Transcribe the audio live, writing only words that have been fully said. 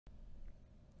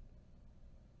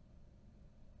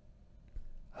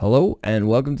Hello and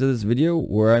welcome to this video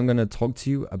where I'm going to talk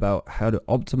to you about how to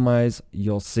optimize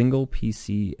your single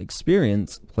PC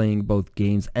experience playing both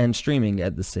games and streaming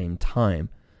at the same time.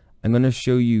 I'm going to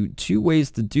show you two ways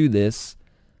to do this.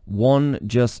 One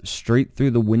just straight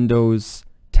through the Windows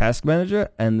Task Manager,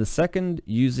 and the second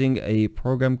using a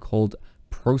program called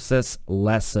Process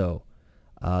Lasso.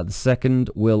 The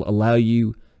second will allow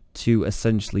you to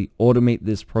essentially automate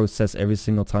this process every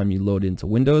single time you load into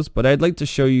Windows, but I'd like to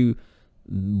show you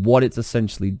what it's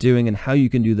essentially doing and how you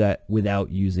can do that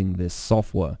without using this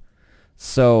software.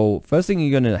 So first thing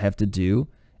you're going to have to do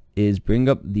is bring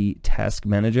up the Task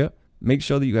Manager. Make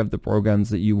sure that you have the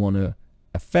programs that you want to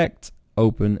affect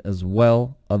open as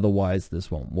well, otherwise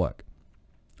this won't work.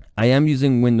 I am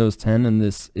using Windows 10, and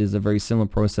this is a very similar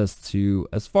process to,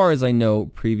 as far as I know,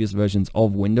 previous versions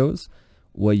of Windows,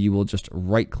 where you will just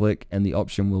right click and the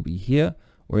option will be here,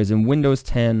 whereas in Windows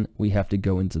 10 we have to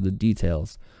go into the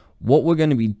details. What we're going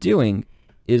to be doing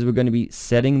is we're going to be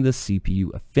setting the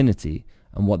CPU affinity,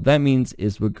 and what that means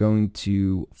is we're going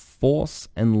to force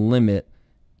and limit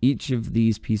each of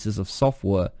these pieces of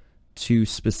software to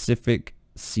specific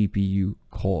CPU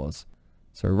cores.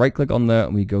 So right click on there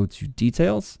and we go to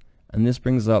details, and this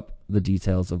brings up the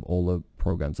details of all the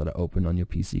programs that are open on your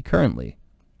PC currently.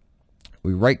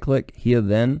 We right click here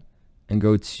then and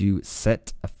go to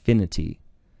set affinity,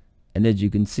 and as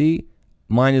you can see,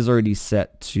 mine is already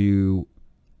set to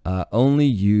only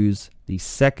use the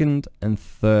second and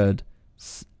third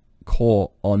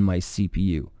core on my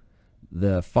CPU.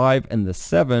 The 5 and the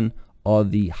 7 are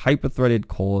the hyper-threaded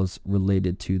cores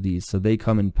related to these, so they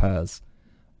come in pairs.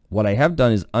 What I have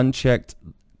done is unchecked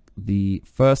the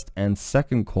first and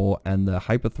second core and the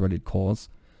hyper-threaded cores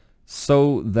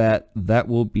so that that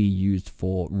will be used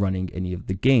for running any of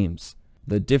the games.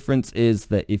 The difference is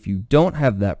that if you don't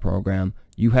have that program,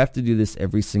 you have to do this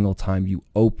every single time you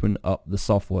open up the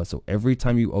software. So every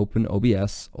time you open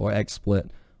OBS or XSplit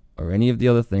or any of the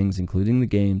other things, including the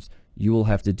games, you will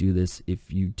have to do this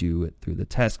if you do it through the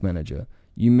Task Manager.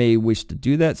 You may wish to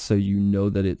do that so you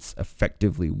know that it's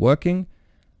effectively working,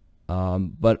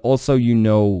 but also you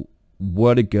know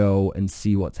where to go and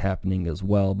see what's happening as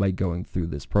well by going through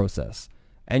this process.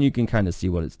 And you can kind of see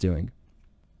what it's doing.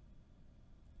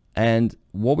 And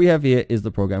what we have here is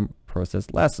the program Process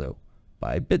Lasso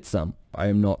by Bitsum. I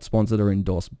am not sponsored or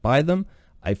endorsed by them.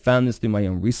 I found this through my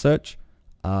own research.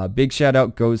 Big shout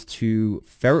out goes to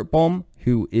Ferretbomb,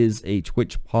 who is a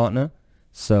Twitch partner.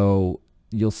 So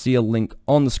you'll see a link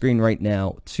on the screen right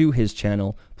now to his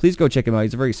channel. Please go check him out.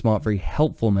 He's a very smart, very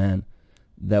helpful man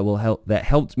that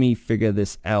helped me figure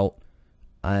this out,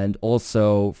 and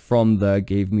also from there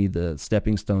gave me the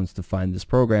stepping stones to find this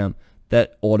program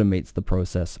that automates the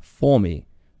process for me.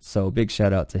 So big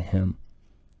shout out to him.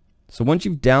 So once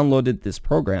you've downloaded this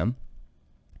program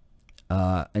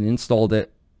and installed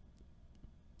it,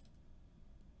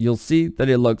 you'll see that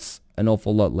it looks an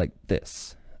awful lot like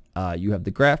this. You have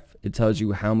the graph. It tells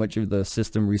you how much of the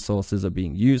system resources are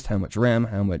being used, how much RAM,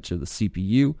 how much of the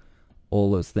CPU,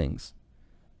 all those things.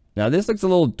 Now this looks a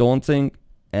little daunting,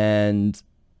 and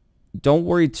don't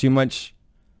worry too much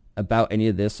about any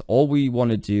of this. All we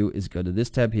want to do is go to this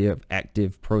tab here of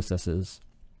active processes,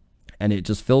 and it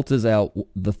just filters out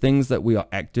the things that we are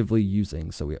actively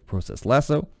using. So we have Process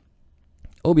Lasso,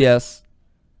 OBS,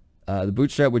 the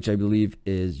Bootstrap, which I believe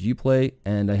is Uplay,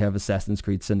 and I have Assassin's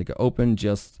Creed Syndicate open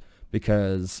just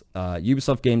because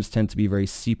Ubisoft games tend to be very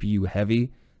CPU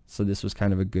heavy, so this was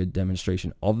kind of a good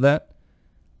demonstration of that.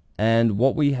 And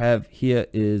what we have here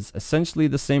is essentially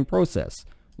the same process.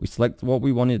 We select what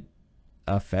we want to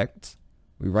affect,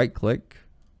 we right click,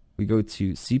 we go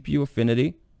to CPU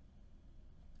Affinity,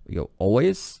 we go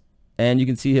always, and you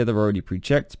can see here they're already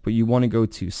pre-checked, but you want to go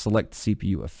to select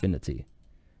CPU Affinity.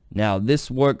 Now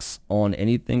this works on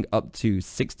anything up to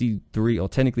 63 or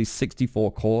technically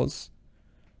 64 cores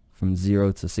from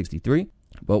 0 to 63.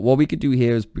 But what we could do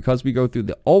here is, because we go through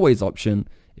the always option,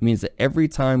 it means that every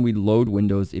time we load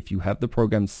Windows, if you have the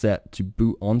program set to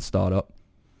boot on startup,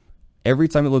 every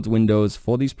time it loads Windows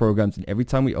for these programs and every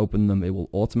time we open them, it will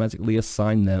automatically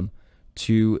assign them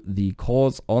to the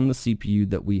cores on the CPU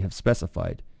that we have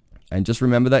specified. And just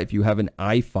remember that if you have an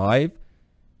i5,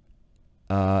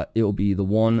 it will be the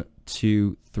 1,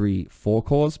 2, 3, 4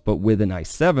 cores, but with an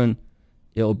i7,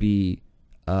 it'll be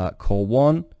core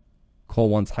 1, core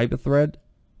 1's hyperthread,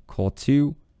 core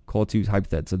 2, core 2's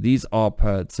hyperthread. So these are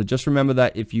paired. So just remember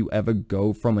that if you ever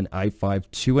go from an i5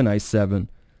 to an i7,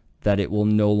 that it will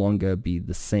no longer be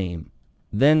the same.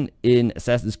 Then in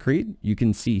Assassin's Creed, you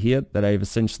can see here that I've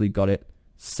essentially got it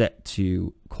set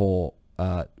to core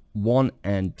 1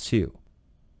 and 2.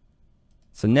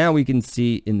 So now we can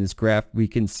see in this graph, we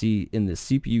can see in the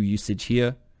CPU usage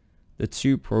here, the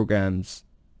two programs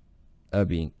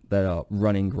that are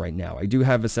running right now. I do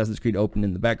have Assassin's Creed open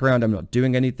in the background. I'm not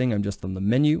doing anything. I'm just on the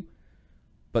menu.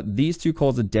 But these two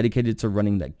cores are dedicated to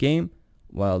running that game,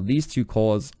 while these two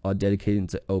cores are dedicated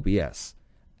to OBS.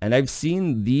 And I've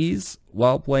seen these,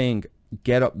 while playing,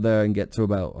 get up there and get to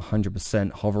about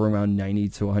 100%, hover around 90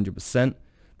 to 100%.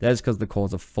 That is because the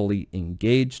cores are fully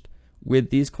engaged.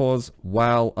 With these cores,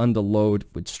 while under load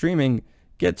with streaming,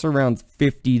 gets around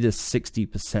 50 to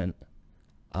 60%.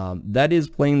 That is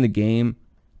playing the game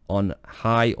on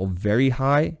high or very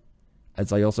high,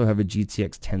 as I also have a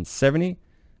GTX 1070,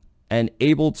 and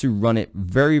able to run it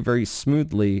very, very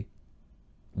smoothly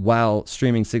while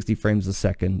streaming 60 frames a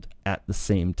second at the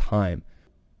same time.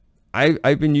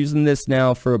 I've been using this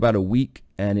now for about a week,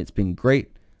 and it's been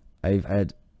great. I've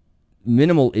had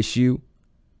minimal issue,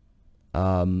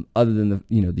 other than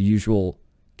the usual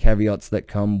caveats that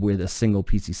come with a single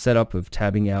PC setup of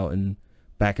tabbing out and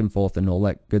back and forth and all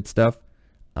that good stuff.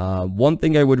 One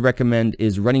thing I would recommend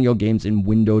is running your games in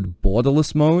windowed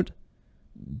borderless mode.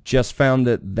 Just found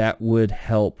that would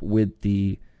help with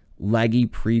the laggy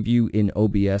preview in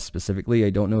OBS specifically. I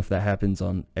don't know if that happens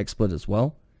on XSplit as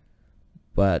well,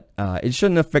 but it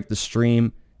shouldn't affect the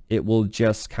stream. It will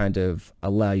just kind of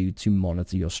allow you to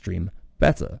monitor your stream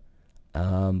better.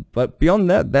 But beyond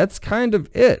that, that's kind of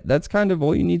it. That's kind of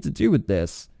all you need to do with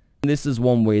this. And this is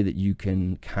one way that you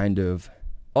can kind of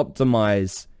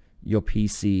optimize your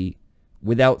PC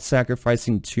without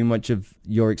sacrificing too much of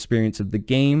your experience of the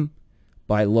game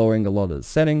by lowering a lot of the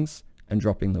settings and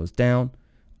dropping those down,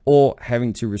 or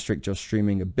having to restrict your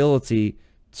streaming ability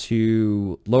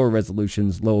to lower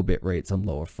resolutions, lower bit rates, and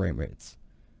lower frame rates.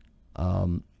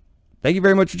 Thank you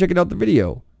very much for checking out the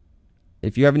video.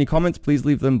 If you have any comments, please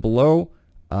leave them below.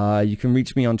 You can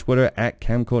reach me on Twitter at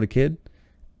 @CamcorderKid,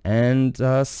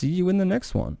 and see you in the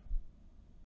next one.